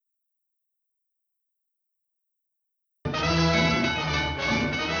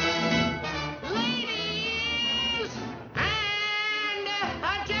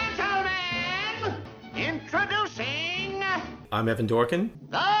I'm Evan Dorkin.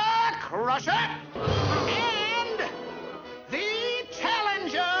 The Crusher and the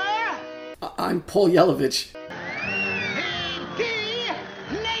Challenger. I'm Paul Yelovich. The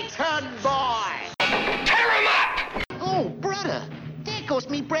Nature Boy. Tear him up! Oh, brother, there goes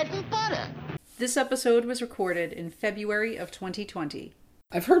me bread and butter. This episode was recorded in February of 2020.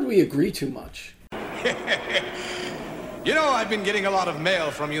 I've heard we agree too much. You know, I've been getting a lot of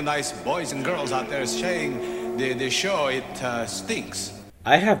mail from you nice boys and girls out there saying the show, it stinks.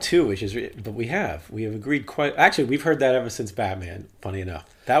 I have too, but we have agreed quite. Actually, we've heard that ever since Batman. Funny enough,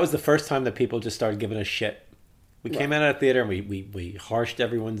 that was the first time that people just started giving us shit. We came out of the theater and we harshed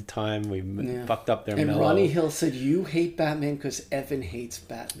everyone's time. We fucked up their mellow. And Ronnie Hill said, you hate Batman because Evan hates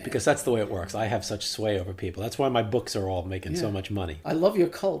Batman. Because that's the way it works. I have such sway over people. That's why my books are all making so much money. I love your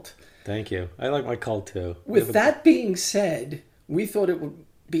cult. Thank you. I like my cult too. With that being said, we thought it would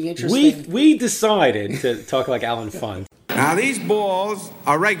be interesting. We decided to talk like Alan Funt. Now these balls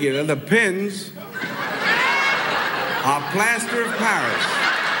are regular. The pins are plaster of Paris.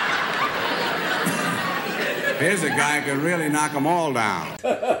 Here's a guy who can really knock them all down.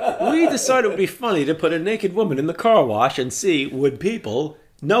 We decided it would be funny to put a naked woman in the car wash and see would people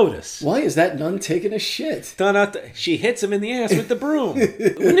notice. Why is that nun taking a shit? She hits him in the ass with the broom.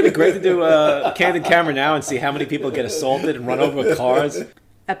 Wouldn't it be great to do a candid camera now and see how many people get assaulted and run over with cars?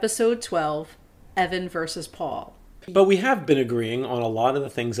 Episode 12, Evan versus Paul. But we have been agreeing on a lot of the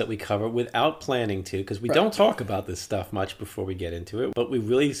things that we cover without planning to, because we don't talk about this stuff much before we get into it. But we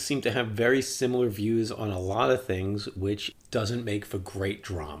really seem to have very similar views on a lot of things, which doesn't make for great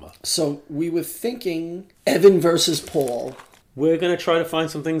drama. So we were thinking Evan versus Paul. We're going to try to find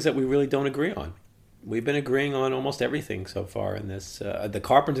some things that we really don't agree on. We've been agreeing on almost everything so far in this. The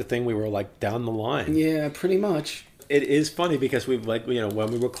Carpenter thing, we were like down the line. Yeah, pretty much. It is funny because we've when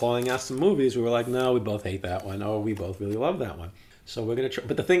we were calling out some movies, we were like, no, we both hate that one. Oh, we both really love that one. So we're going to try.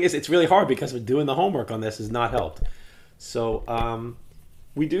 But the thing is, it's really hard because we're doing the homework on this has not helped. So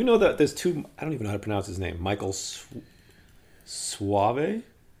we do know that there's two, I don't even know how to pronounce his name. Michael Suave?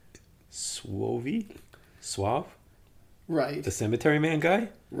 Suave? Right. The Cemetery Man guy?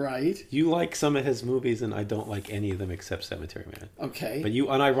 Right. You like some of his movies, and I don't like any of them except Cemetery Man. Okay. But you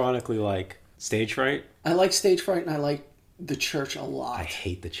unironically like Stage Fright? I like Stage Fright, and I like The Church a lot. I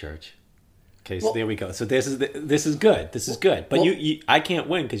hate The Church. Okay, so there we go. So this is good. This is good. But you I can't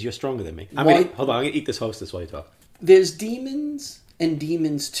win because you're stronger than me. Hold on. I'm going to eat this Hostess while you talk. There's Demons and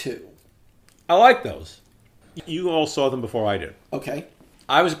Demons 2. I like those. You all saw them before I did. Okay.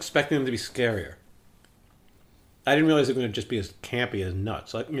 I was expecting them to be scarier. I didn't realize they were going to just be as campy as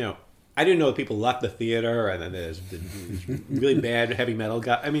nuts. Like, I didn't know that people left the theater, and then there's the really bad heavy metal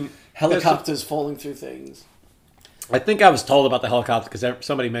guy. I mean, helicopters falling through things. I think I was told about the helicopter because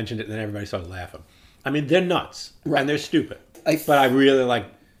somebody mentioned it, and then everybody started laughing. I mean, they're nuts, and they're stupid. But I really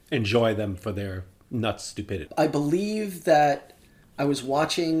enjoy them for their nuts stupidity. I believe that I was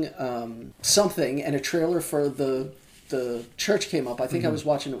watching something, and a trailer for the Church came up. I think I was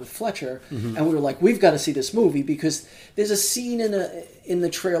watching it with Fletcher, and we were like, we've got to see this movie because there's a scene in the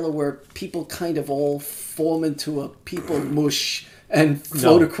trailer where people kind of all form into a people mush and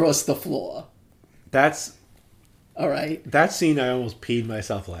float across the floor. That's all right. That scene, I almost peed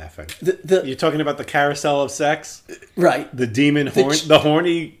myself laughing. You're talking about the carousel of sex, right? The demon the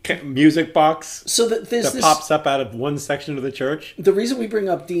horny music box. So that pops up out of one section of the church. The reason we bring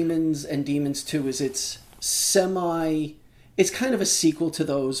up Demons and Demons 2 is it's kind of a sequel to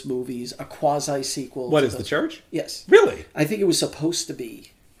those movies, a quasi sequel. What is The Church? Yes. Really? I think it was supposed to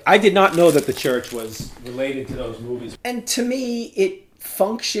be. I did not know that The Church was related to those movies. And to me, it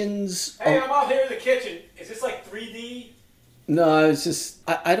functions. Hey, I'm out here in the kitchen. Is this like 3D? No, it's just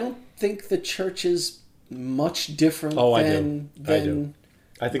I don't think The Church is much different than I do.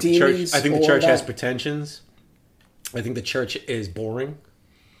 I think Demons. The Church has pretensions. I think The Church is boring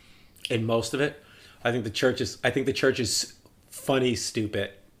in most of it. I think the church is funny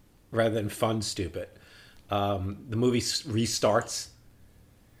stupid rather than fun stupid. The movie restarts.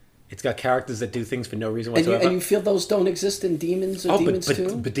 It's got characters that do things for no reason whatsoever. And you feel those don't exist in Demons or Demons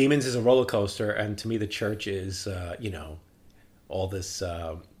 2? But Demons is a roller coaster, and to me, The Church is all this,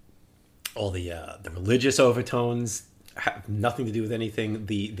 all the religious overtones have nothing to do with anything.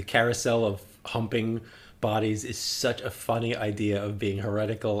 The carousel of humping bodies is such a funny idea of being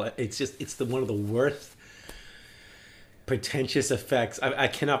heretical. It's one of the worst pretentious effects. I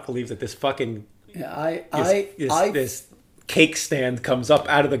cannot believe that this fucking this cake stand comes up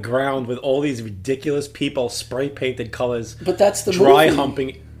out of the ground with all these ridiculous people, spray painted colors. But that's the dry movie.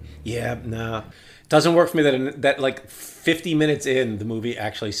 Humping. Yeah, nah. Doesn't work for me that like 50 minutes in the movie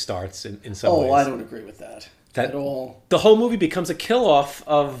actually starts in some ways. Oh, I don't agree with that. at all. The whole movie becomes a kill-off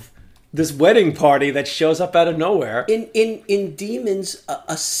of this wedding party that shows up out of nowhere. In Demons,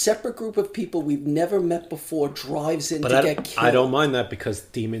 a separate group of people we've never met before drives in to get killed. I don't mind that because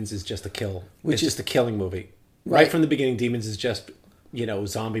Demons is just a kill. It's just a killing movie. Right. Right from the beginning, Demons is just,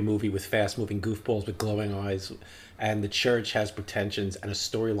 zombie movie with fast-moving goofballs with glowing eyes. And the church has pretensions and a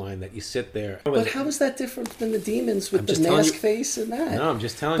storyline that you sit there. But how is that different than the Demons with the just telling mask you- face and that? No, I'm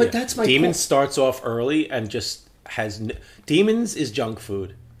just telling you. But that's my Demons point. starts off early and just has... Demons is junk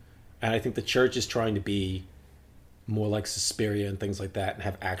food. And I think the church is trying to be more like Suspiria and things like that and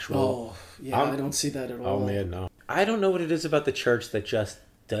have actual... Oh, yeah, I don't see that at all. Oh, man, no. I don't know what it is about the church that just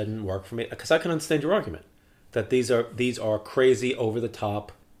doesn't work for me. Because I can understand your argument. That these are crazy,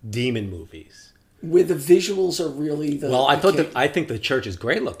 over-the-top demon movies. Where the visuals are really the... Well, the I think the church is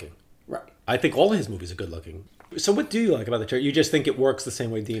great looking. Right. I think all his movies are good looking. So what do you like about the church? You just think it works the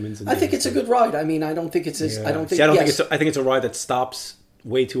same way Demons and I think Demons it's a do? good ride. I mean, I don't think it's as... Yeah. I don't think... See, yes, I think it's a ride that stops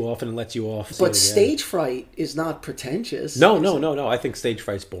way too often and lets you off. See it but again. Stage Fright is not pretentious. No. is it? I think Stage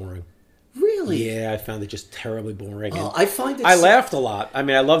Fright's boring. Really? Yeah, I found it just terribly boring. Oh, And I find it... I laughed a lot. I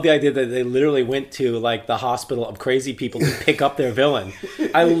mean, I love the idea that they literally went to like the hospital of crazy people to pick up their villain.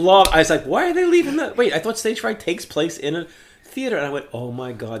 I was like, why are they leaving that? Wait, I thought Stage Fright takes place in a theater, and I went, oh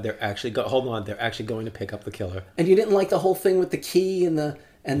my god, they're actually they're actually going to pick up the killer. And you didn't like the whole thing with the key and the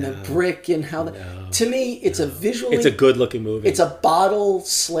brick and how to me it's a visually It's a good looking movie. it's a bottle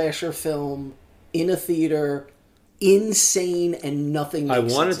slasher film in a theater, insane and nothing makes I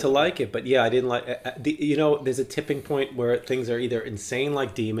wanted sense to in it. like it, but yeah, I didn't like. There's a tipping point where things are either insane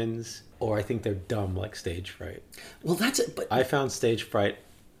like Demons, or I think they're dumb like Stage Fright. Well, that's it. But I found Stage Fright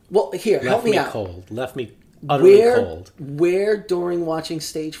well, here, help left me me out. cold, left me utterly Where cold, where during watching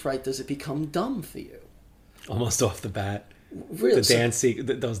Stage Fright does it become dumb for you? almost off the bat. Really?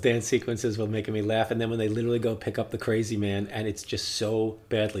 Those dance sequences were making me laugh, and then when they literally go pick up the crazy man, and it's just so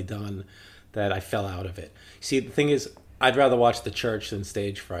badly done that I fell out of it. See, the thing is, I'd rather watch The Church than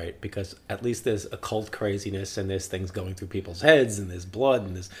Stage Fright because at least there's occult craziness and there's things going through people's heads and there's blood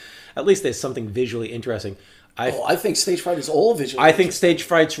and at least there's something visually interesting. I think Stage Fright is all visual. I think Stage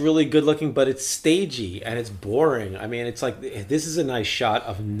Fright's really good looking, but it's stagey and it's boring. I mean, it's like, this is a nice shot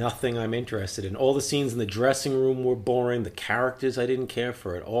of nothing I'm interested in. All the scenes in the dressing room were boring. The characters I didn't care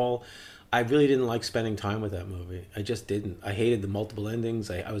for at all. I really didn't like spending time with that movie. I just didn't. I hated the multiple endings.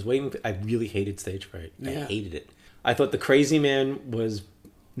 I was waiting. I really hated Stage Fright. I hated it. I thought the crazy man was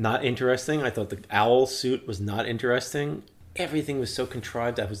not interesting. I thought the owl suit was not interesting. Everything was so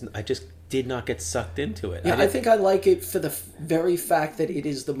contrived. I just did not get sucked into it. Yeah, I think I like it for the very fact that it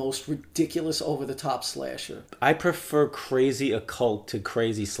is the most ridiculous, over-the-top slasher. I prefer crazy occult to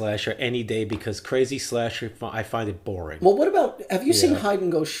crazy slasher any day because crazy slasher, I find it boring. Well, what about, have you seen Hide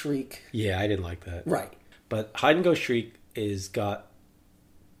and Go Shriek? Yeah, I didn't like that. Right. But Hide and Go Shriek is got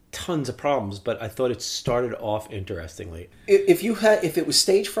tons of problems, but I thought it started off interestingly. If it was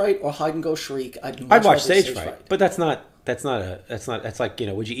Stage Fright or Hide and Go Shriek, I'd I'd watch Stage Fright, but that's like,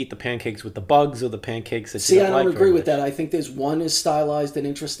 would you eat the pancakes with the bugs or the pancakes that See, you I don't don't like agree very with much? that. I think there's one is stylized and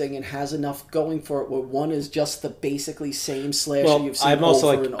interesting and has enough going for it, where one is just the basically same slasher you've seen I'm also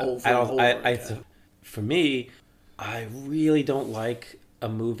over like, and over I and don't, over I, again. for me, I really don't like a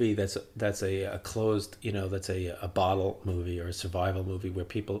movie that's a closed, that's a bottle movie or a survival movie where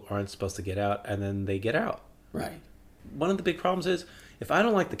people aren't supposed to get out and then they get out. Right. One of the big problems is if I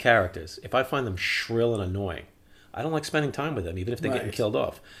don't like the characters, if I find them shrill and annoying, I don't like spending time with them, even if they're getting Right. killed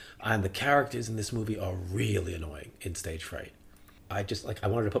off. And the characters in this movie are really annoying in Stage Fright. I just I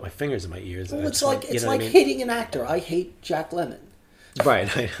wanted to put my fingers in my ears. Well, and it's I like just, you know what I mean? hitting an actor. I hate Jack Lemmon. Right,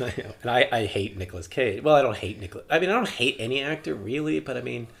 I know. And I hate Nicolas Cage. Well, I don't hate Nicolas. I mean, I don't hate any actor really, but I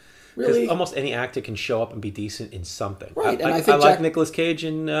mean, because Really? almost any actor can show up and be decent in something. Right, and I I think like like Nicolas Cage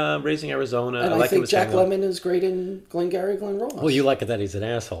in Raising Arizona. And I like him think as Jack Hang On. Lemmon is great in Glengarry Glen Ross. Well, you like it that he's an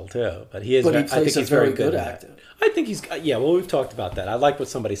asshole too, but he is. But he I think plays a he's very very good good at actor. that. I think he's. Yeah, well, we've talked about that. I like what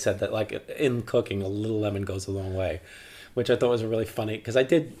somebody said that, like in cooking, a little lemon goes a long way, which I thought was a really funny. Because I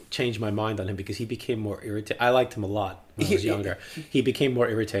did change my mind on him because he became more irritating. I liked him a lot when I was younger. He became more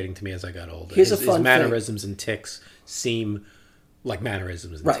irritating to me as I got older. Here's a his fun thing. mannerisms and tics seem like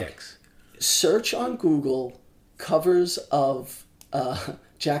mannerisms and Right. tics. Search on Google covers of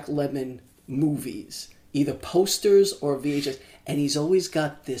Jack Lemmon movies, either posters or VHS, and he's always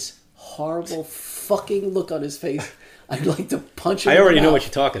got this horrible fucking look on his face. I'd like to punch him. I already in the know mouth. what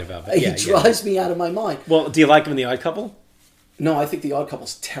you're talking about. But He yeah, drives me out of my mind. Well, do you like him in The Odd Couple? No, I think The Odd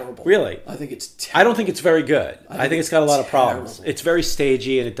Couple's terrible. Really? I think it's terrible. I don't think it's very good. I think it's got a lot of problems. terrible. It's very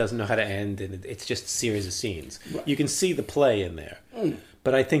stagey and it doesn't know how to end, and it's just a series of scenes. You can see the play in there,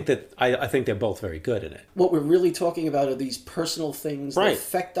 But I think that I think they're both very good in it. What we're really talking about are these personal things that Right.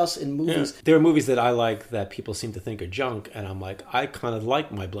 affect us in movies. There are movies that I like that people seem to think are junk, and I'm like, I kind of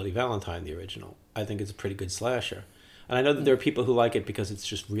like My Bloody Valentine, the original. I think it's a pretty good slasher. And I know that there are people who like it because it's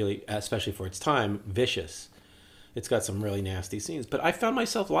just really, especially for its time, vicious. It's got some really nasty scenes. But I found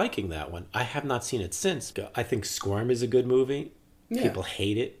myself liking that one. I have not seen it since. I think Squirm is a good movie. Yeah. People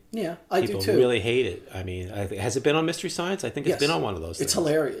hate it. Yeah, I People do too. really hate it. I mean, has it been on Mystery Science? I think it's Yes. been on one of those things. It's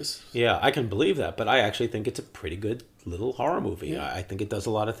hilarious. Yeah, I can believe that, but I actually think it's a pretty good little horror movie. Yeah. I think it does a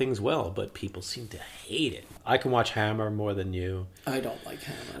lot of things well, but people seem to hate it. I can watch Hammer more than you. I don't like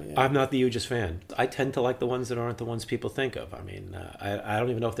Hammer. Yeah. I'm not the hugest fan. I tend to like the ones that aren't the ones people think of. I mean, I don't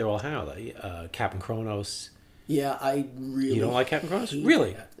even know if they're all Hammer. Captain Kronos. Yeah, I really. You don't like Captain Kronos? hate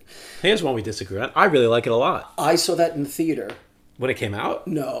Really? that. Here's one we disagree on. I really like it a lot. I saw that in the theater. When it came out?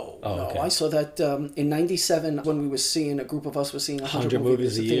 No, Oh, no. okay. I saw that in '97 when we were seeing a group of us was seeing 100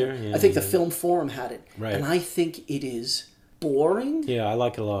 movies a at the year? theater. Yeah, I think the yeah. Film Forum had it, Right. and I think it is boring Yeah, I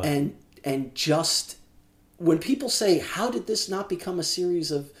like it a lot. and just when people say, "How did this not become a series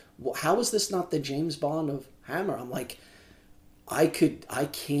of? How is this not the James Bond of Hammer?" I'm like, I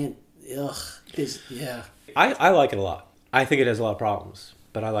can't. Ugh. Yeah. I like it a lot. I think it has a lot of problems,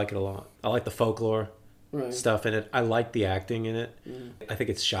 but I like it a lot. I like the folklore Right. stuff in it. I like the acting in it. I think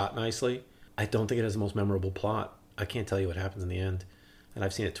it's shot nicely. I don't think it has the most memorable plot. I can't tell you what happens in the end, and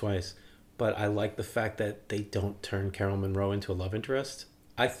I've seen it twice. But I like the fact that they don't turn Carol Monroe into a love interest.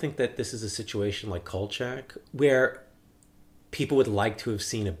 I think that this is a situation like Kolchak, where people would like to have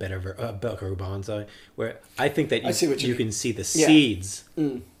seen a better Buckaroo Banzai, where I think that I see what you you mean. can see the Yeah. seeds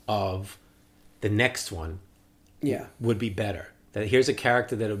of the next one Yeah. would be better. That here's a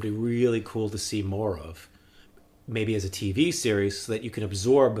character that would be really cool to see more of, maybe as a TV series, so that you can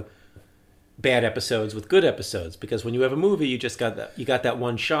absorb bad episodes with good episodes. Because when you have a movie, you got that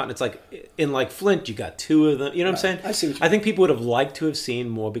one shot, and it's like in like Flint, you got two of them. You know what I'm saying? I see what you I think people would have liked to have seen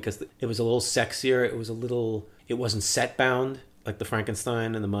more because it was a little sexier. It wasn't set bound like the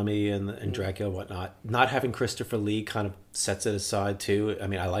Frankenstein and the Mummy and Dracula and whatnot. Not having Christopher Lee kind of sets it aside too. I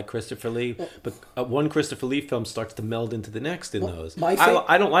mean, I like Christopher Lee, but one Christopher Lee film starts to meld into the next in those. my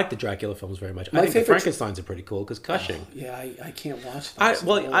I don't like the Dracula films very much. I think the favorite- Frankensteins are pretty cool because Cushing. Yeah. I can't watch I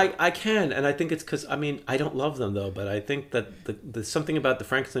those. I can, and I think it's because I don't love them though, but I think that there's something about the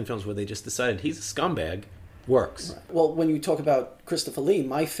Frankenstein films where they just decided he's a scumbag works. Well, when you talk about Christopher Lee,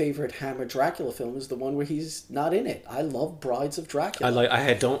 my favorite Hammer Dracula film is the one where he's not in it. I love Brides of Dracula.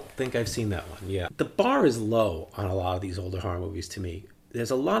 I don't think I've seen that one. Yeah, the bar is low on a lot of these older horror movies to me. There's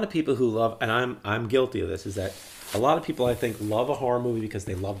a lot of people who love, and I'm guilty of this. Is that a lot of people I think love a horror movie because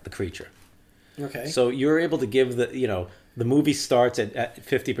they love the creature. Okay. So you're able to give the movie starts at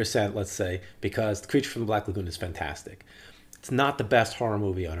 50%, let's say, because The Creature from the Black Lagoon is fantastic. It's not the best horror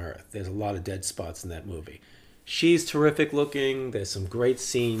movie on earth. There's a lot of dead spots in that movie. She's terrific looking. There's some great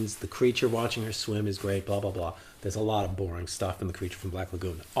scenes. The creature watching her swim is great, blah, blah, blah. There's a lot of boring stuff in The Creature from Black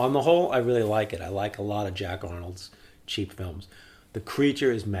Lagoon. On the whole, I really like it. I like a lot of Jack Arnold's cheap films. The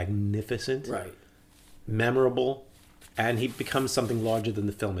creature is magnificent, Right. memorable, and he becomes something larger than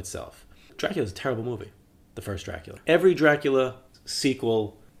the film itself. Dracula is a terrible movie, the first Dracula. Every Dracula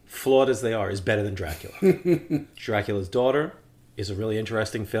sequel, flawed as they are, is better than Dracula. Dracula's Daughter is a really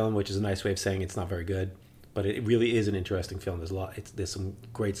interesting film, which is a nice way of saying it's not very good, but it really is an interesting film. There's some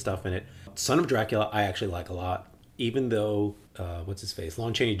great stuff in it. Son of Dracula, I actually like a lot, even though what's his face,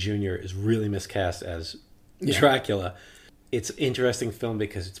 Lon Chaney Jr. is really miscast as Dracula. It's an interesting film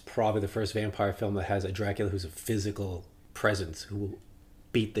because it's probably the first vampire film that has a Dracula who's a physical presence who will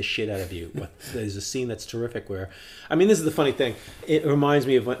beat the shit out of you. But there's a scene that's terrific where, I mean, this is the funny thing. It reminds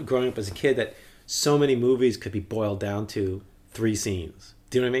me of growing up as a kid that so many movies could be boiled down to 3 scenes.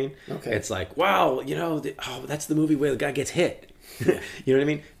 Do you know what I mean? Okay. It's like, wow, that's the movie where the guy gets hit. You know what I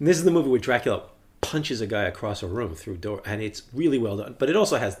mean? And this is the movie where Dracula punches a guy across a room through a door, and it's really well done. But it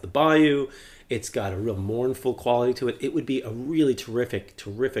also has the bayou. It's got a real mournful quality to it. It would be a really terrific,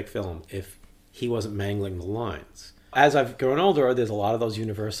 terrific film if he wasn't mangling the lines. As I've grown older, there's a lot of those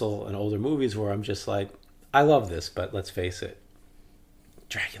Universal and older movies where I'm just like, I love this, but let's face it,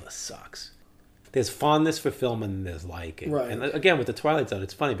 Dracula sucks. There's fondness for film and there's liking. Right. And again, with the Twilight Zone,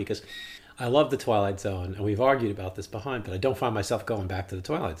 it's funny because I love the Twilight Zone, and we've argued about this behind, but I don't find myself going back to the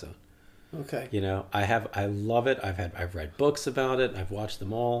Twilight Zone. Okay. You know, I love it. I've read books about it. I've watched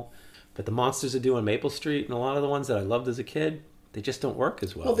them all. But the monsters are due on Maple Street, and a lot of the ones that I loved as a kid, they just don't work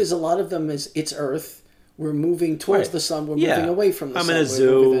as well. Well, there's a lot of them as it's Earth. We're moving towards Right. the sun. We're Yeah. moving away from the I'm sun. in a We're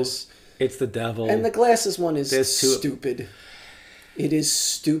zoo. moving this. It's the devil. And the glasses one is There's two- stupid. It is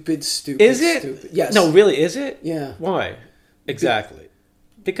stupid, stupid. Is it? Stupid. Yes. No, really, is it? Yeah. Why? Exactly.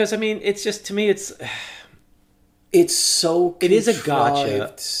 Because I mean, it's just to me, It's so it is a gotcha,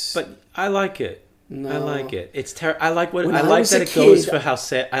 contrived. but I like it. I like it. It's I like what When I I like was that a it goes kid, for how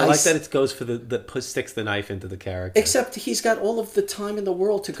sad. I I like s- that it goes for the sticks the knife into the character. Except he's got all of the time in the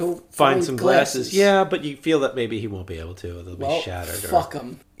world to go Find some glasses. Yeah, but you feel that maybe he won't be able to. Or they'll Well, be shattered. fuck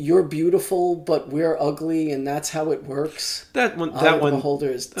him. You're beautiful, but we're ugly, and that's how it works. That one. Eye That of the one. Beholder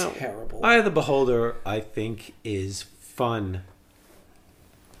is Oh, terrible. Eye of the Beholder, I think, is fun,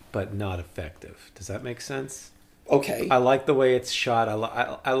 but not effective. Does that make sense? Okay. I like the way it's shot.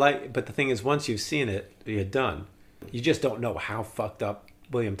 I like, but the thing is, once you've seen it, you're done. You just don't know how fucked up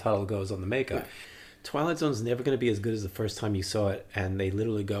William Tuttle goes on the makeup. Right. Twilight Zone's never going to be as good as the first time you saw it, and they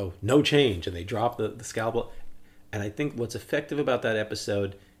literally go no change, and they drop the scalpel. And I think what's effective about that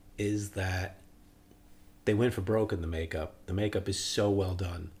episode is that they went for broke in the makeup. The makeup is so well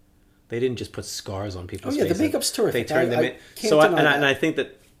done. They didn't just put scars on people's faces. The makeup's terrific. They turned them I in. can't So deny that. and I think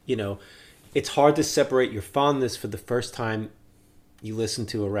that it's hard to separate your fondness for the first time you listen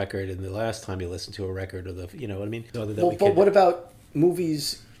to a record and the last time you listen to a record, or you know what I mean. But what about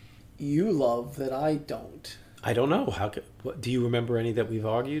movies you love that I don't? I don't know. Do you remember any that we've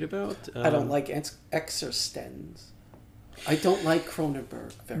argued about? I don't like Exorstens. I don't like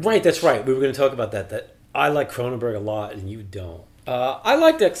Cronenberg very Right, much. that's right. We were going to talk about that. That I like Cronenberg a lot, and you don't. I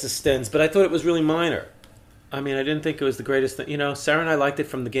liked Existence, but I thought it was really minor. I mean, I didn't think it was the greatest thing. You know, Sarah and I liked it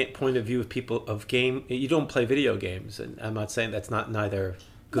from the point of view of people of game. You don't play video games, and I'm not saying that's not neither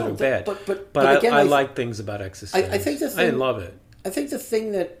good No, or bad. but again, I like things about Existence. I think the I thing, didn't love it. I think the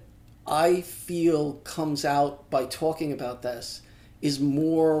thing that I feel comes out by talking about this is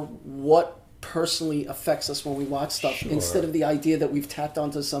more what personally affects us when we watch stuff, Sure. instead of the idea that we've tapped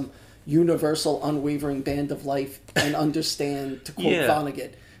onto some universal, unwavering band of life and understand, to quote Yeah.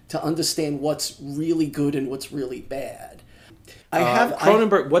 Vonnegut, to understand what's really good and what's really bad. I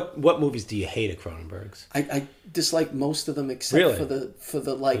Cronenberg. What movies do you hate of Cronenberg's? I dislike most of them except Really? for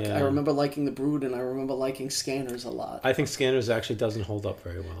the like. Yeah. I remember liking The Brood, and I remember liking Scanners a lot. I think Scanners actually doesn't hold up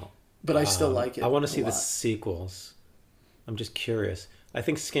very well. But I still like it. I want to a see the lot. sequels. I'm just curious. I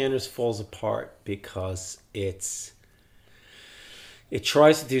think Scanners falls apart because it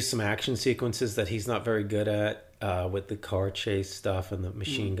tries to do some action sequences that he's not very good at, with the car chase stuff and the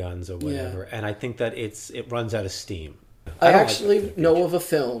machine guns or whatever. And I think that it runs out of steam. I don't like actually it. know of a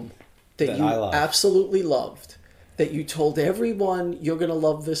film that you I love. absolutely loved, that you told everyone you're going to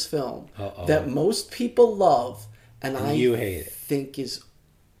love this film, Uh-oh. that most people love, and I you hate it. think is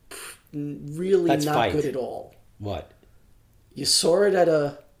really Let's not fight. good at all. What? You saw it at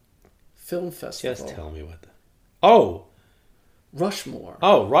a film festival. Just tell me what. Oh, Rushmore.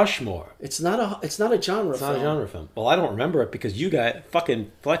 Rushmore. It's not a genre It's not film. a genre film. Well, I don't remember it because you got fucking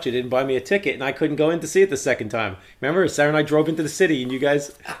Fletcher didn't buy me a ticket and I couldn't go in to see it the second time. Remember, Sarah and I drove into the city and you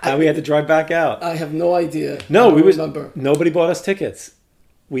guys, we had to drive back out. I have no idea. No, I don't we was remember. nobody bought us tickets.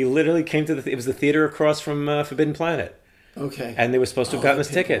 We literally came to it was the theater across from Forbidden Planet, Okay. and they were supposed to have gotten us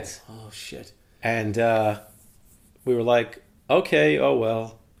the pinball. tickets. Oh shit. And we were like, okay, oh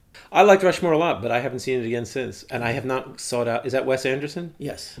well. I liked Rushmore a lot, but I haven't seen it again since. And I have not sought out. Is that Wes Anderson?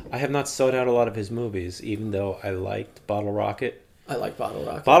 Yes, I have not sought out a lot of his movies, even though I liked Bottle Rocket. I like Bottle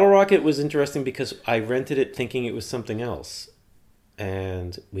Rocket. Bottle Rocket was interesting because I rented it thinking it was something else.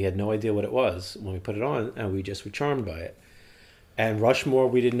 And we had no idea what it was when we put it on, and we just were charmed by it. And Rushmore,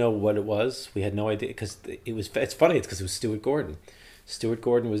 we didn't know what it was. We had no idea because it's funny. It's because it was Stuart Gordon. Stuart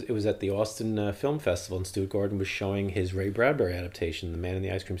Gordon it was at the Austin Film Festival, and Stuart Gordon was showing his Ray Bradbury adaptation, The Man in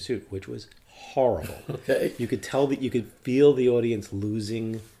the Ice Cream Suit, which was horrible. Okay. You could tell that you could feel the audience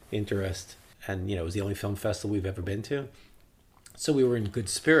losing interest, and it was the only film festival we've ever been to. So we were in good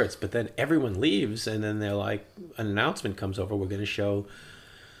spirits, but then everyone leaves, and then they're like, an announcement comes over, we're going to show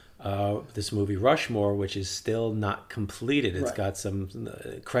this movie Rushmore, which is still not completed. It's Right. got some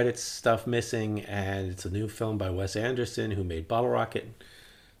credits stuff missing, and it's a new film by Wes Anderson, who made Bottle Rocket.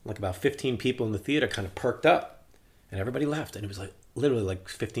 Like about 15 people in the theater kind of perked up, and everybody left, and it was like literally like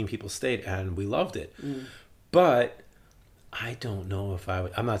 15 people stayed, and we loved it. But I don't know if I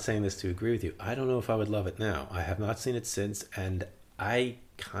would. I'm not saying this to agree with you. I don't know if I would love it now. I have not seen it since, and I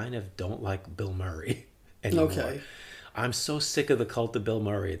kind of don't like Bill Murray anymore. Okay. I'm so sick of the cult of Bill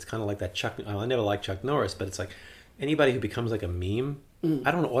Murray. It's kind of like that I never liked Chuck Norris, but it's like anybody who becomes like a meme,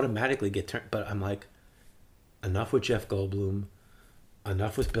 I don't automatically get turned, but I'm like, enough with Jeff Goldblum,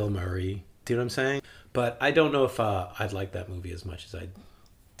 enough with Bill Murray. Do you know what I'm saying? But I don't know if I'd like that movie as much as I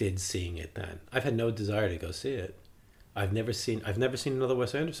did seeing it then. I've had no desire to go see it. I've never seen another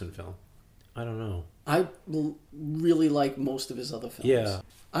Wes Anderson film. I don't know. I really like most of his other films. Yeah.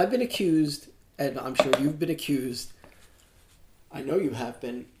 I've been accused, and I'm sure you've been accused, I know you have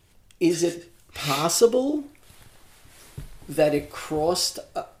been. Is it possible that it crossed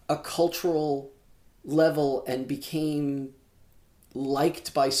a cultural level and became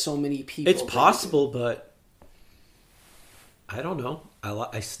liked by so many people? It's possible, but I don't know.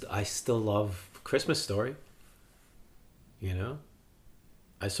 I still love Christmas Story. You know,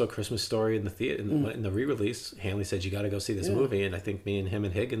 I saw Christmas Story in the theater in the re-release. Hanley said, "You got to go see this movie," and I think me and him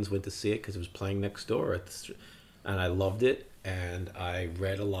and Higgins went to see it because it was playing next door and I loved it. And I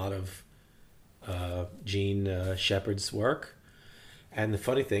read a lot of Gene Shepard's work. And the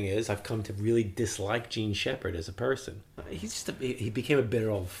funny thing is, I've come to really dislike Gene Shepard as a person. He became a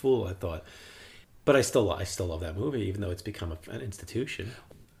bitter old fool, I thought. But I still love that movie, even though it's become an institution.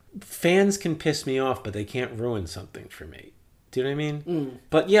 Fans can piss me off, but they can't ruin something for me. Do you know what I mean?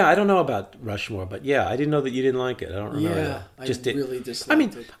 But yeah, I don't know about Rushmore, but yeah, I didn't know that you didn't like it. I don't remember that. I really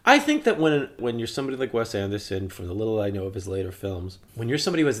disliked it. I think that when you're somebody like Wes Anderson, from the little I know of his later films, when you're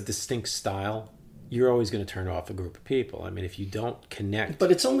somebody who has a distinct style, you're always going to turn off a group of people. I mean, if you don't connect...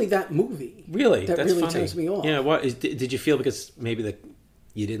 But it's only that movie. Really? That That's really funny. turns me off. Yeah, did you feel because maybe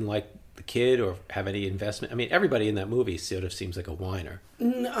you didn't like the kid or have any investment? I mean, everybody in that movie sort of seems like a whiner.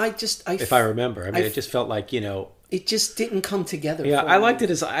 If I remember. I mean, it just felt like, it just didn't come together. Yeah, I liked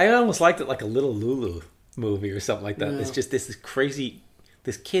it I almost liked it like a Little Lulu movie or something like that. Yeah. It's just this crazy...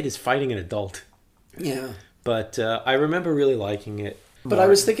 This kid is fighting an adult. Yeah. But I remember really liking it. But I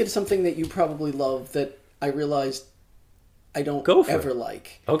was thinking something that you probably love that I realized I don't ever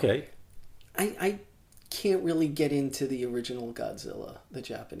like. Okay. I can't really get into the original Godzilla, the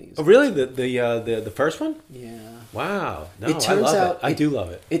Japanese. Oh, really? The first one? Yeah. Wow. No, It turns I love out it. I do love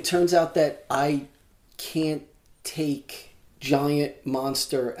it. It turns out that I can't take giant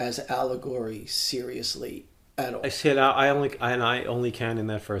monster as allegory seriously at all. I said I only can in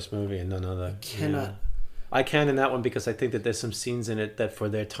that first movie and none other. Cannot. Yeah. I can in that one because I think that there's some scenes in it that for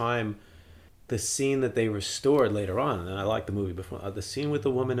their time, the scene that they restored later on, and I like the movie before, the scene with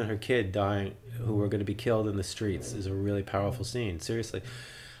the woman and her kid dying, who were going to be killed in the streets, is a really powerful scene. Seriously.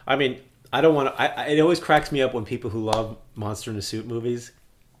 I mean, I don't want to... It always cracks me up when people who love Monster in a Suit movies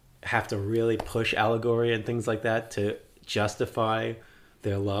have to really push allegory and things like that to justify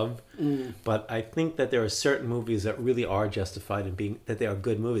their love. But I think that there are certain movies that really are justified in being that they are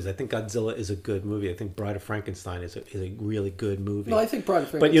good movies. I think Godzilla is a good movie. I think Bride of Frankenstein is a really good movie. No, I think Bride of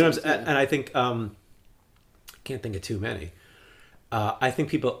Frankenstein. But you know what I'm saying? And I think can't think of too many. I think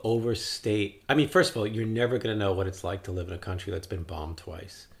people overstate. I mean, first of all, you're never going to know what it's like to live in a country that's been bombed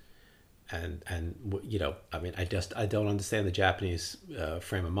twice. And I mean, I don't understand the Japanese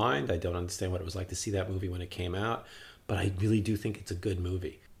frame of mind. I don't understand what it was like to see that movie when it came out. But I really do think it's a good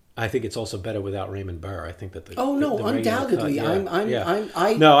movie. I think it's also better without Raymond Burr. I think that the undoubtedly. I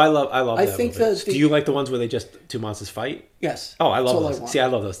love. I that think movie. that do you like the ones where they just two monsters fight? Yes. Oh, I love That's all those. See, I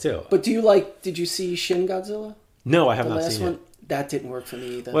love those too. But did you see Shin Godzilla? No, I have The not last seen one? it. That didn't work for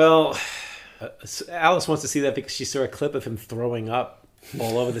me either. Well, Alice wants to see that because she saw a clip of him throwing up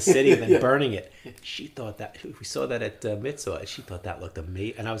all over the city and then burning it. She thought that we saw that at Mitsuha. She thought that looked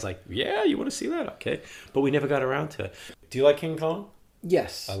amazing, and I was like, "Yeah, you want to see that? Okay." But we never got around to it. Do you like King Kong?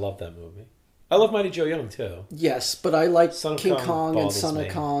 Yes. I love that movie. I love Mighty Joe Young too. Yes, but I like Son of King Kong Kong and bothers Son of me.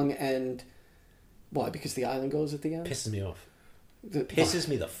 Kong and why? Because the island goes at the end. Pisses me off. The- Pisses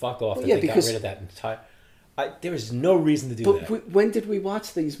me the fuck off that yeah, they got because- rid of that entire. There is no reason to do But that. when did we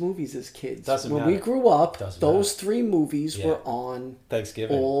watch these movies as kids? Doesn't when matter. we grew up, Doesn't those matter. 3 movies Yeah. were on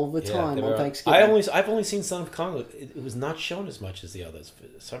Thanksgiving all the Yeah, time they on were Thanksgiving. I've only seen Son of Kong. It was not shown as much as the others. For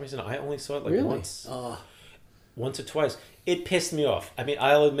some reason, I only saw it like Really? once. Once or twice. It pissed me off. I mean,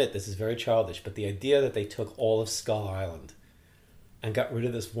 I'll admit this is very childish, but the idea that they took all of Skull Island and got rid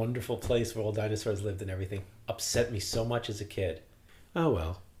of this wonderful place where all dinosaurs lived and everything upset me so much as a kid. Oh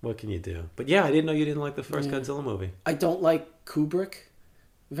well, what can you do? But yeah, I didn't know you didn't like the first Godzilla movie. I don't like Kubrick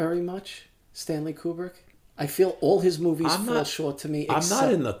very much. Stanley Kubrick. I feel all his movies fall short to me. I'm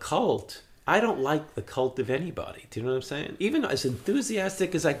not in the cult. I don't like the cult of anybody. Do you know what I'm saying? Even as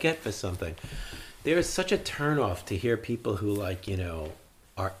enthusiastic as I get for something, there is such a turnoff to hear people who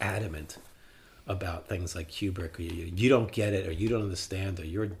are adamant about things like Kubrick. Or you don't get it, or you don't understand, or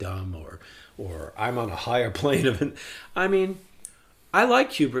you're dumb, or I'm on a higher plane of it. I mean, I like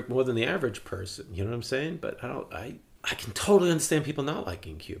Kubrick more than the average person. You know what I'm saying? But I can totally understand people not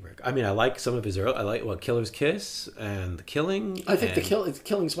liking Kubrick. I mean, I like some of his early. I like Killer's Kiss and The Killing. I think The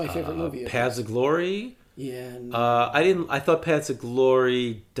Killing's my favorite movie. Paths of Glory. Yeah. I thought Paths of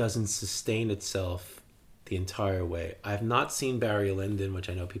Glory doesn't sustain itself the entire way. I have not seen Barry Lyndon, which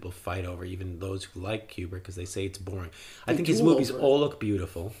I know people fight over, even those who like Kubrick, because they say it's boring. I think his movies all look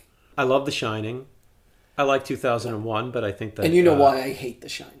beautiful. I love The Shining. I like 2001, but I think that... And you know why I hate The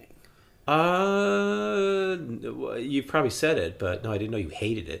Shining. You probably said it, but no, I didn't know you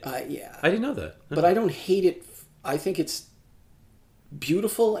hated it. Yeah. I didn't know that. No. But I don't hate it. I think it's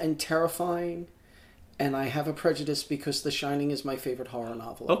beautiful and terrifying, and I have a prejudice because The Shining is my favorite horror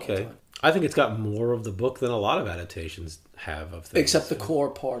novel of all Okay. time. I think it's got more of the book than a lot of adaptations have of things. Except the core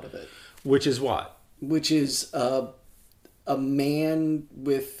part of it. Which is what? Which is a man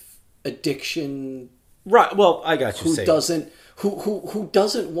with addiction Right. Well, I got you. who saying. doesn't who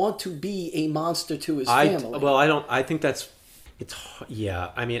doesn't want to be a monster to his family. I don't. I think that's. It's.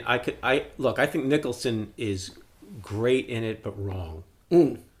 Yeah. I mean, I think Nicholson is great in it, but wrong.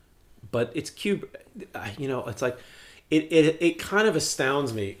 But it's Kubrick. It's like it kind of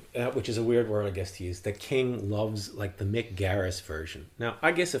astounds me, which is a weird word, I guess, to use. That King loves like the Mick Garris version. Now,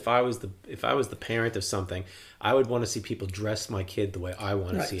 I guess if I was the parent of something, I would want to see people dress my kid the way I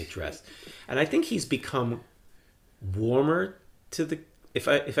want to see it dressed. And I think he's become warmer to the. If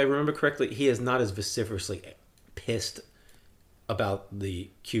I remember correctly, he is not as vociferously pissed about the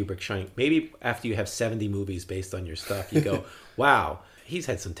Kubrick Shining. Maybe after you have 70 movies based on your stuff, you go, wow, he's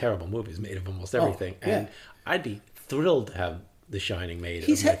had some terrible movies made of almost everything. yeah. And I'd be thrilled to have The Shining made of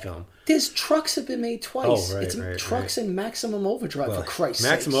my film. There's Trucks have been made twice. Oh, right, it's right, Trucks and Maximum Overdrive, for Christ's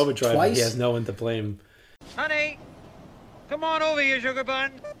sake. Maximum Overdrive, Twice? he has no one to blame. Honey, come on over here, sugar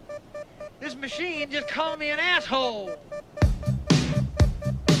bun. This machine just called me an asshole.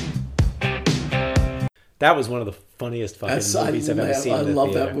 That was one of the funniest fucking movies I've ever seen. I in the love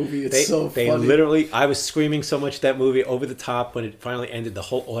theater. that movie. It's so They funny. literally, I was screaming so much at that movie over the top when it finally ended. The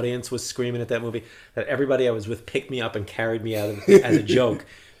whole audience was screaming at that movie that everybody I was with picked me up and carried me out of as a joke,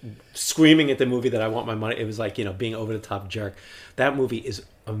 screaming at the movie that I want my money. It was like, being over the top jerk. That movie is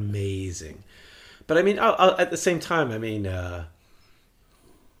amazing. But I mean, at the same time, I mean, I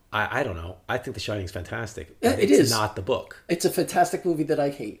don't know. I think The Shining is fantastic. Yeah, But it it's is. not the book. It's a fantastic movie that I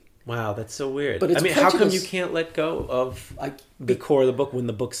hate. Wow, that's so weird. But it's how come you prejudice. can't let go of I- the core of the book when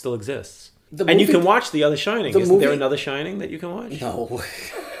the book still exists? The And you movie- can watch the other Shining. the Isn't there movie- another Shining that you can watch? No.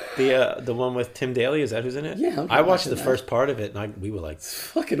 The one with Tim Daly, is that who's in it? Yeah, I'm I watched watching the that. first part of it, and we were like,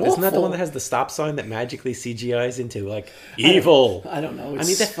 Fucking isn't awful. that the one that has the stop sign that magically CGIs into like evil? I don't know. I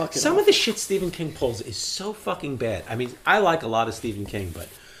It's mean, fucking some awful. of the shit Stephen King pulls is so fucking bad. I mean, I like a lot of Stephen King, but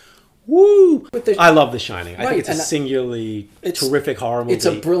woo! But the- I love The Shining. I Right, think it's a and singularly it's- terrific horror movie. It's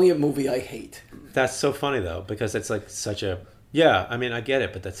a brilliant movie I hate. That's so funny though, because it's like such a I mean, I get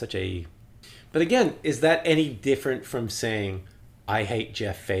it, but that's such a. But again, is that any different from saying I hate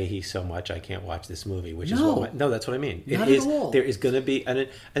Jeff Fahey so much I can't watch this movie? Which is No. no, that's what I mean. Not it at is. all. There is going to be, and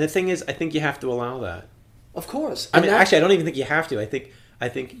the thing is, I think you have to allow that. Of course. I And mean, that- actually, I don't even think you have to. I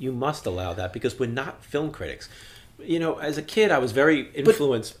think you must allow that because we're not film critics. As a kid, I was very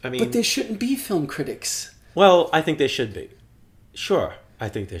influenced. but there shouldn't be film critics. Well, I think there should be. Sure, I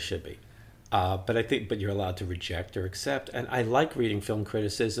think there should be. But you're allowed to reject or accept. And I like reading film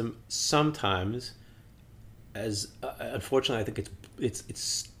criticism sometimes. As unfortunately, I think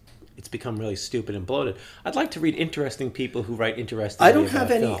it's become really stupid and bloated. I'd like to read interesting people who write interesting. I don't have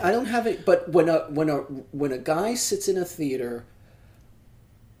it. But when a guy sits in a theater,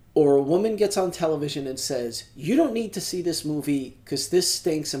 or a woman gets on television and says, "You don't need to see this movie because this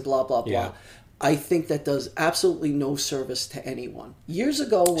stinks," and blah blah blah. Yeah. I think that does absolutely no service to anyone. Years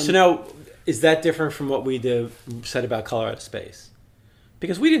ago, when So now, is that different from what we said about Color Out of Space?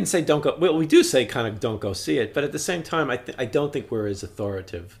 Because we didn't say don't go. Well, we do say kind of don't go see it, but at the same time, I don't think we're as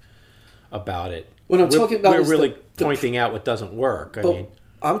authoritative about it. What I'm talking about we're is really the- pointing out what doesn't work. I But mean,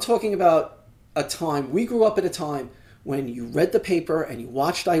 I'm talking about a time, we grew up at a time when you read the paper and you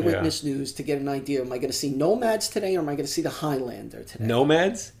watched Eyewitness News to get an idea, am I going to see Nomads today or am I going to see The Highlander today?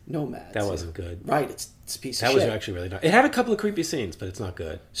 Nomads. Nomads. That wasn't good. Right, it's a piece That of was shit. actually really not. It had a couple of creepy scenes, but it's not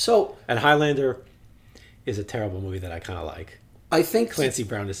good. So, And Highlander is a terrible movie that I kind of like. I think... Clancy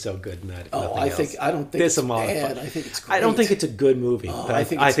Brown is so good in that. if Oh, nothing I else. think- I don't think There's it's a lot of bad. fun. I think it's I don't great. think it's a good movie, but I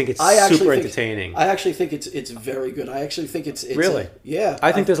think it's actually super think- entertaining. I actually think it's very good. I actually think it's Really? yeah.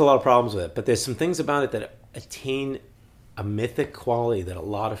 I think there's a lot of problems with it, but there's some things about it that attain a mythic quality that a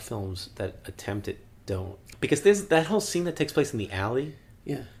lot of films that attempt it don't. Because there's that whole scene that takes place in the alley.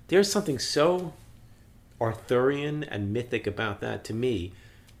 Yeah. There's something so Arthurian and mythic about that to me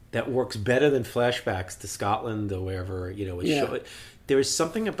that works better than flashbacks to Scotland or wherever, Yeah. There is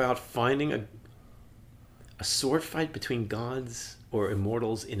something about finding a sword fight between gods or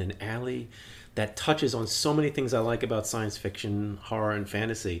immortals in an alley that touches on so many things I like about science fiction, horror, and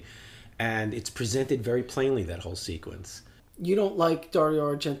fantasy. And it's presented very plainly, that whole sequence. You don't like Dario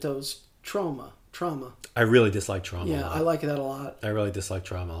Argento's Trauma. I really dislike Trauma a Yeah, lot. I like that a lot. I really dislike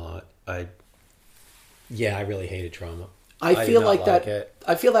Trauma a lot. Yeah, I really hated Trauma. I did feel not like that. it.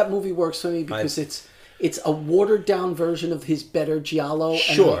 I feel that movie works for me because it's a watered down version of his better Giallo.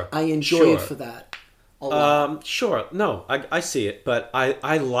 Sure, and I enjoy it for that. A lot. Sure. No, I see it, but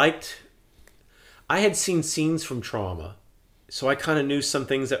I liked. I had seen scenes from Trauma, so I kind of knew some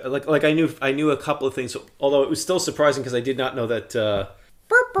things that like I knew a couple of things. Although it was still surprising because I did not know that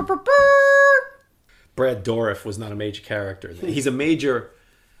Brad Dourif was not a major character. He's a major.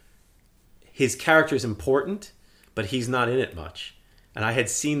 His character is important, but he's not in it much. And I had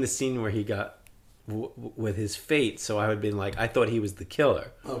seen the scene where he got with his fate, so I had been like, I thought he was the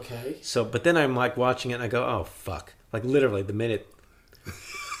killer. Okay. So, but then I'm like watching it and I go, oh fuck! Like literally the minute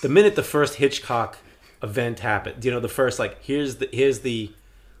the first Hitchcock event happened, the first like here's the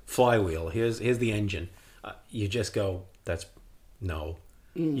flywheel, here's the engine. You just go, that's no.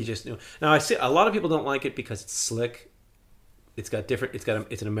 You just now I see a lot of people don't like it because it's slick. It's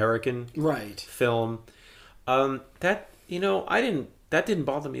an American film. That didn't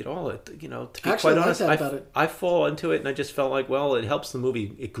bother me at all. To be quite honest, I fall into it and I just felt like, well, it helps the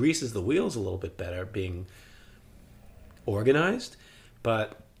movie. It greases the wheels a little bit better being organized,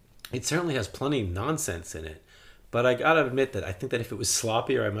 but it certainly has plenty of nonsense in it. But I gotta admit that I think that if it was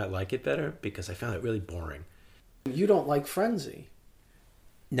sloppier, I might like it better because I found it really boring. You don't like Frenzy?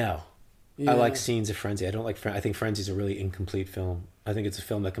 No. Yeah. I like scenes of Frenzy. I don't like. I think Frenzy's a really incomplete film. I think it's a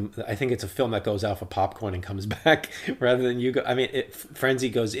film that goes out for popcorn and comes back rather than you go. I mean, Frenzy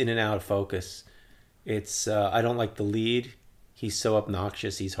goes in and out of focus. It's. I don't like the lead. He's so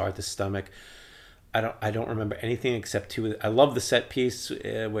obnoxious. He's hard to stomach. I don't remember anything except two. I love the set piece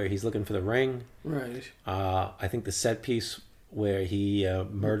where he's looking for the ring. Right. I think the set piece where he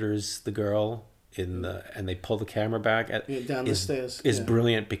murders the girl and they pull the camera back down the stairs is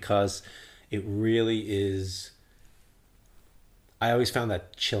brilliant because it really is. I always found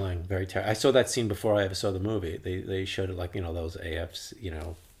that chilling, very terrible. I saw that scene before I ever saw the movie. They showed it like those AFs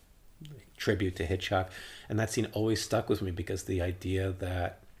tribute to Hitchcock, and that scene always stuck with me because the idea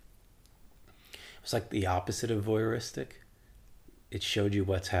that it was like the opposite of voyeuristic. It showed you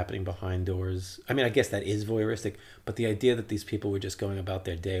what's happening behind doors. I mean, I guess that is voyeuristic, but the idea that these people were just going about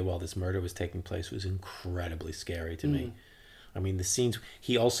their day while this murder was taking place was incredibly scary to me. I mean, the scenes,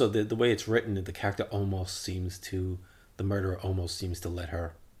 he also, the way it's written, the character the murderer almost seems to let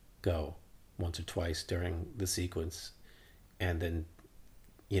her go once or twice during the sequence. And then,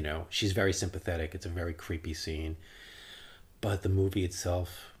 she's very sympathetic. It's a very creepy scene. But the movie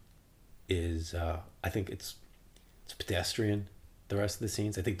itself is, I think it's pedestrian. The rest of the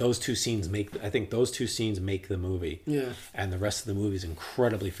scenes, I think those two scenes make the movie. Yeah. And the rest of the movie is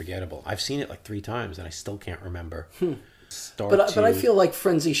incredibly forgettable. I've seen it like 3 times and I still can't remember. But I feel like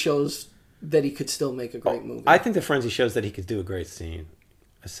Frenzy shows that he could still make a great movie. I think the Frenzy shows that he could do a great scene,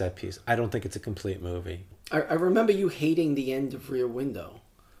 a set piece. I don't think it's a complete movie. I remember you hating the end of Rear Window.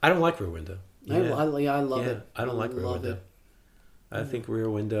 I don't like Rear Window. Yeah. I love it. I don't like Rear Window. I think Rear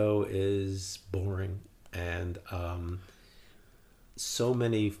Window is boring and so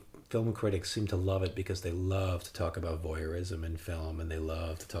many film critics seem to love it because they love to talk about voyeurism in film and they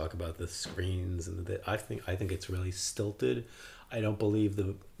love to talk about the screens and I think it's really stilted. I don't believe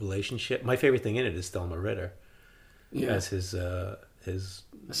the relationship. My favorite thing in it is Thelma Ritter as his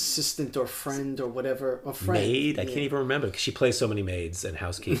assistant or friend or whatever, or friend. Maid. I can't even remember because she plays so many maids and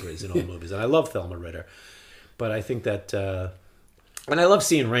housekeepers in all movies, and I love Thelma Ritter. But I think that, and I love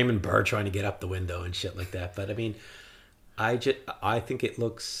seeing Raymond Burr trying to get up the window and shit like that. But I mean, I think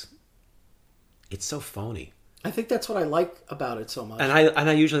it's so phony. I think that's what I like about it so much. And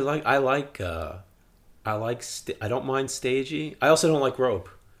I usually I don't mind stagey. I also don't like Rope.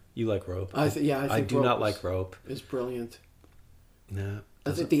 You like Rope? I think I do not like Rope. It's brilliant. No,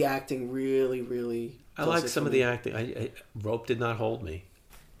 I think the acting really, really. I like some of the acting. Rope did not hold me.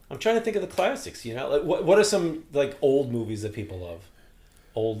 I'm trying to think of the classics. Like what are some like old movies that people love?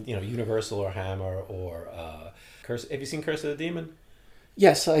 Old, Universal or Hammer or Curse. Have you seen Curse of the Demon?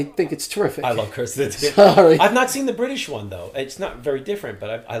 Yes, I think it's terrific. I love Curse of the Demon. Sorry. I've not seen the British one though. It's not very different,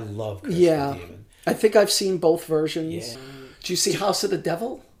 but I love Curse of the Demon. I think I've seen both versions. Yeah. Did you see House of the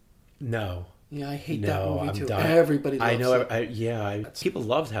Devil? No. Yeah, I hate that movie too. Dying. Everybody loves it. People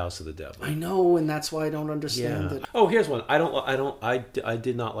loved House of the Devil. I know, and that's why I don't understand it. Oh, here's one. I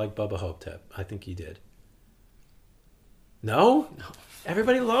did not like Bubba Hotep. I think you did. No? No.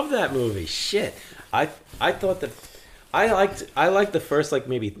 Everybody loved that movie. Shit. I thought that I liked the first like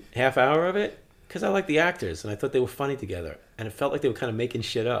maybe half hour of it because I liked the actors and I thought they were funny together and it felt like they were kind of making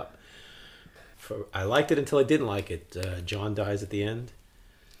shit up. I liked it until I didn't like it. John dies at the end.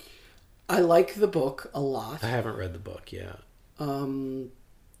 I like the book a lot. I haven't read the book, yeah.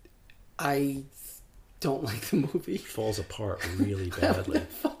 I don't like the movie. Falls apart really badly.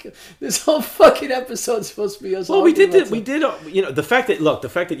 This whole fucking episode's supposed to be us. Well, we did, you know, the fact that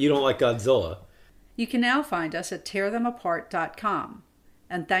you don't like Godzilla. You can now find us at tearthemapart.com.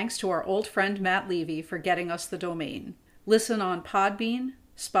 And thanks to our old friend Matt Levy for getting us the domain. Listen on Podbean,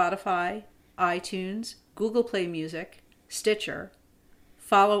 Spotify, iTunes, Google Play Music, Stitcher.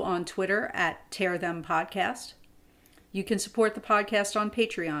 Follow on Twitter at TearThemPodcast. You can support the podcast on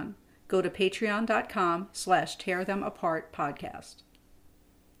Patreon. Go to patreon.com/tearthemapartpodcast.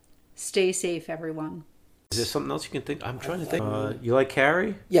 Stay safe, everyone. Is there something else you can think? I'm trying to think. You like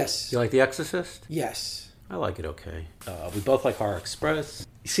Carrie? Yes. You like The Exorcist? Yes. I like it okay. We both like Horror Express.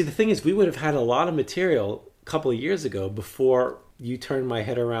 You see, the thing is, we would have had a lot of material a couple of years ago before you turned my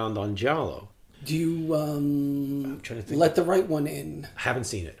head around on Giallo. Do you I'm trying to think. let the right one in? I haven't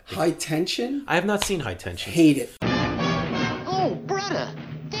seen it. High Tension? I have not seen High Tension. Hate it. Oh, brother,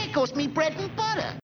 there goes me bread and butter.